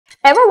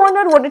Ever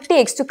wondered what it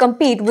takes to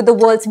compete with the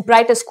world's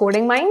brightest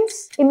coding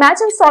minds?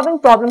 Imagine solving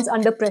problems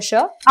under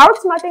pressure,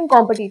 outsmarting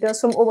competitors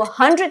from over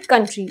 100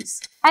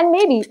 countries, and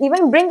maybe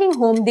even bringing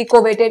home the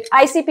coveted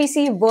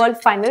ICPC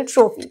World Finals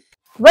trophy.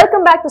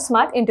 Welcome back to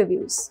Smart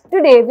Interviews.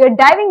 Today, we are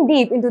diving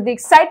deep into the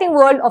exciting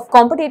world of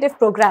competitive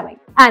programming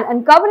and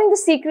uncovering the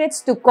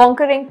secrets to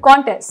conquering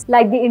contests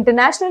like the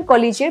International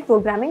Collegiate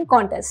Programming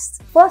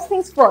Contest. First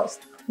things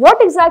first. What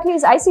exactly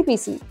is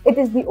ICPC? It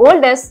is the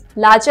oldest,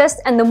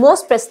 largest and the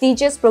most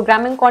prestigious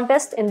programming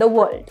contest in the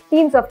world.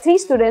 Teams of 3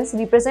 students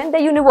represent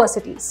their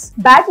universities,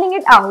 battling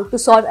it out to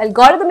solve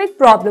algorithmic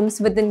problems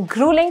within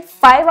grueling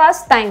 5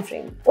 hours time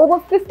frame. Over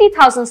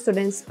 50,000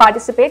 students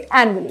participate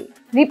annually,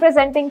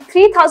 representing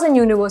 3,000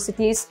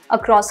 universities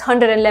across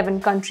 111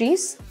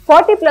 countries,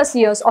 40 plus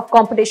years of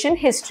competition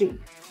history,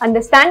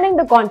 understanding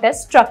the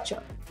contest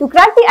structure. To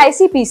crack the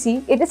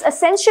ICPC, it is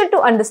essential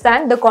to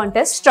understand the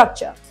contest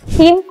structure.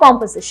 Team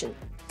composition: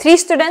 3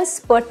 students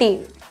per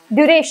team.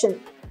 Duration: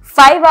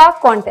 5-hour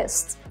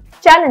contest.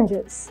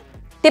 Challenges: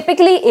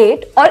 typically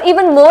 8 or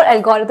even more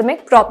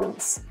algorithmic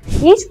problems.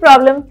 Each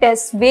problem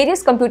tests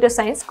various computer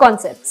science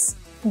concepts: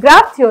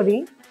 graph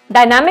theory,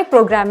 dynamic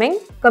programming,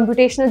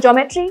 computational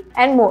geometry,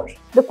 and more.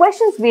 The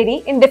questions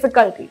vary in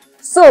difficulty,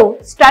 so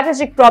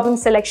strategic problem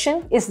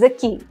selection is the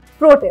key.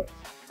 Pro tip: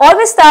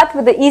 always start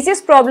with the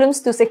easiest problems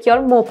to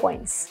secure more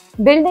points.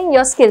 Building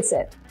your skill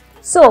set.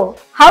 So,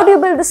 how do you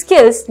build the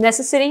skills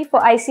necessary for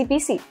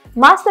ICPC?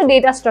 Master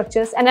data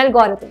structures and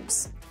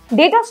algorithms.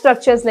 Data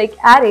structures like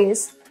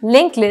arrays,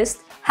 linked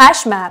lists,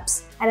 hash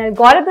maps, and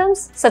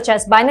algorithms such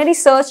as binary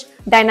search,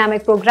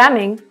 dynamic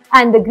programming,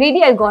 and the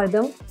greedy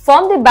algorithm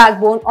form the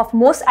backbone of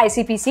most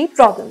ICPC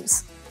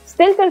problems.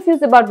 Still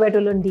confused about where to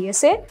learn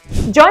DSA?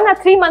 Join our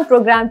 3-month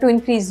program to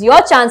increase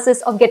your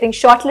chances of getting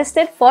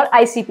shortlisted for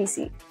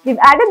ICPC.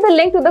 We've added the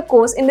link to the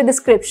course in the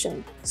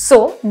description,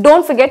 so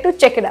don't forget to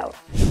check it out.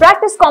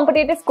 Practice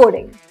competitive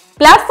coding.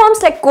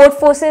 Platforms like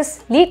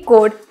Codeforces,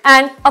 LeetCode,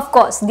 and of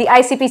course the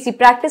ICPC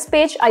practice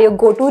page are your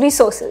go-to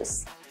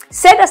resources.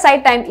 Set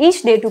aside time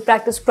each day to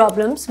practice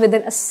problems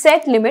within a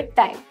set limit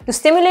time to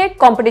stimulate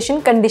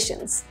competition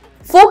conditions.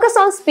 Focus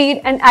on speed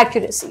and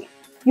accuracy.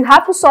 You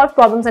have to solve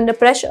problems under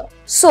pressure,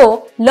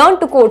 so learn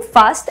to code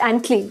fast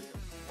and clean.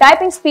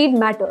 Typing speed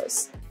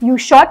matters.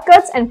 Use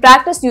shortcuts and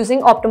practice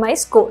using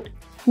optimized code.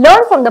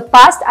 Learn from the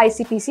past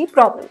ICPC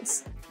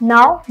problems.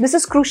 Now, this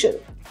is crucial.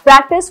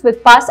 Practice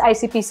with past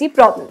ICPC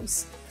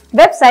problems.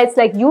 Websites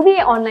like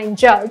UVA Online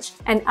Judge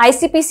and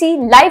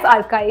ICPC Live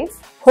Archive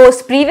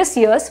host previous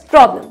year's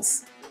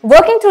problems.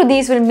 Working through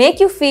these will make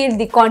you feel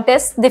the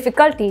contest's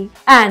difficulty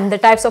and the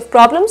types of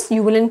problems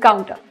you will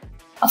encounter.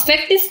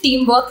 Effective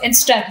teamwork and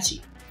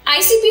strategy.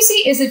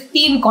 ICPC is a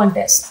team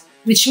contest,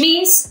 which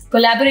means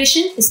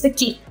collaboration is the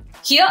key.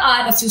 Here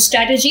are a few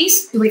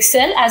strategies to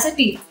excel as a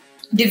team.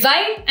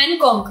 Divide and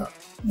conquer.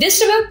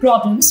 Distribute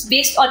problems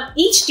based on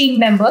each team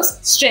member's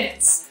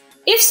strengths.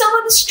 If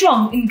someone is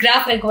strong in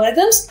graph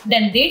algorithms,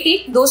 then they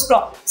take those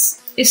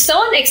problems. If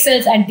someone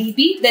excels at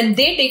DP, then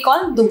they take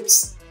on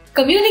those.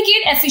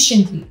 Communicate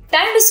efficiently.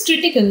 Time is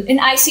critical in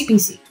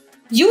ICPC.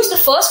 Use the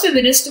first few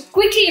minutes to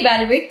quickly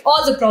evaluate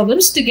all the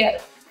problems together.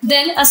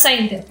 Then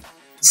assign them.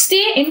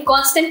 Stay in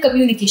constant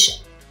communication,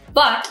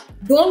 but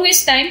don't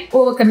waste time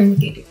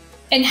over-communicating.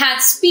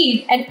 Enhance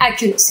speed and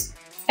accuracy.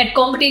 At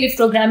competitive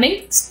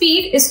programming,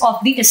 speed is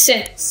of the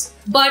essence,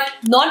 but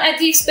not at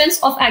the expense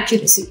of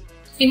accuracy.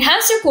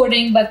 Enhance your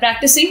coding by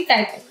practicing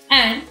typing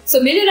and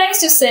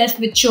familiarize yourself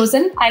with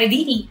chosen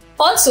IDE.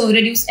 Also,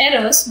 reduce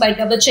errors by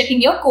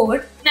double-checking your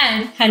code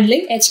and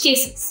handling edge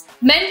cases.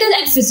 Mental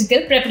and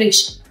physical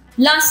preparation.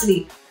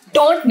 Lastly,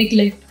 don't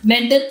neglect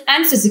mental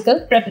and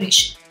physical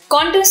preparation.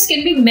 Contests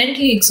can be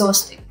mentally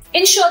exhausting.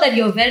 Ensure that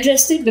you're well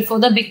rested before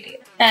the big day.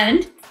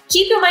 And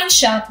keep your mind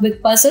sharp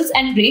with puzzles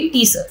and brain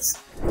teasers.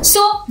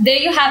 So, there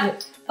you have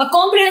it. A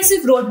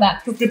comprehensive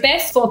roadmap to prepare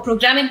for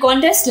programming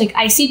contests like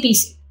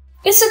ICPC.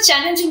 It's a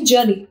challenging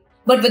journey,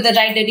 but with the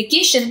right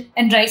dedication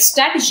and right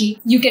strategy,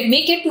 you can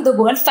make it to the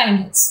World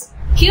Finals.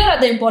 Here are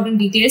the important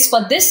details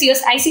for this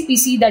year's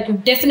ICPC that you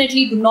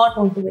definitely do not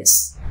want to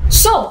miss.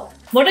 So,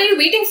 what are you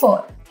waiting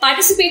for?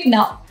 Participate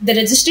now. The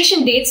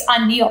registration dates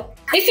are near.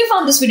 If you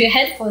found this video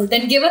helpful,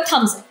 then give a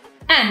thumbs up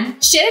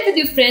and share it with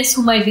your friends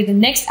who might be the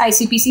next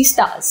ICPC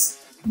stars.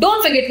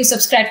 Don't forget to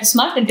subscribe to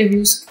Smart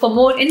Interviews for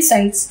more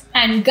insights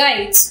and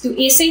guides to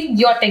acing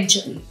your tech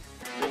journey.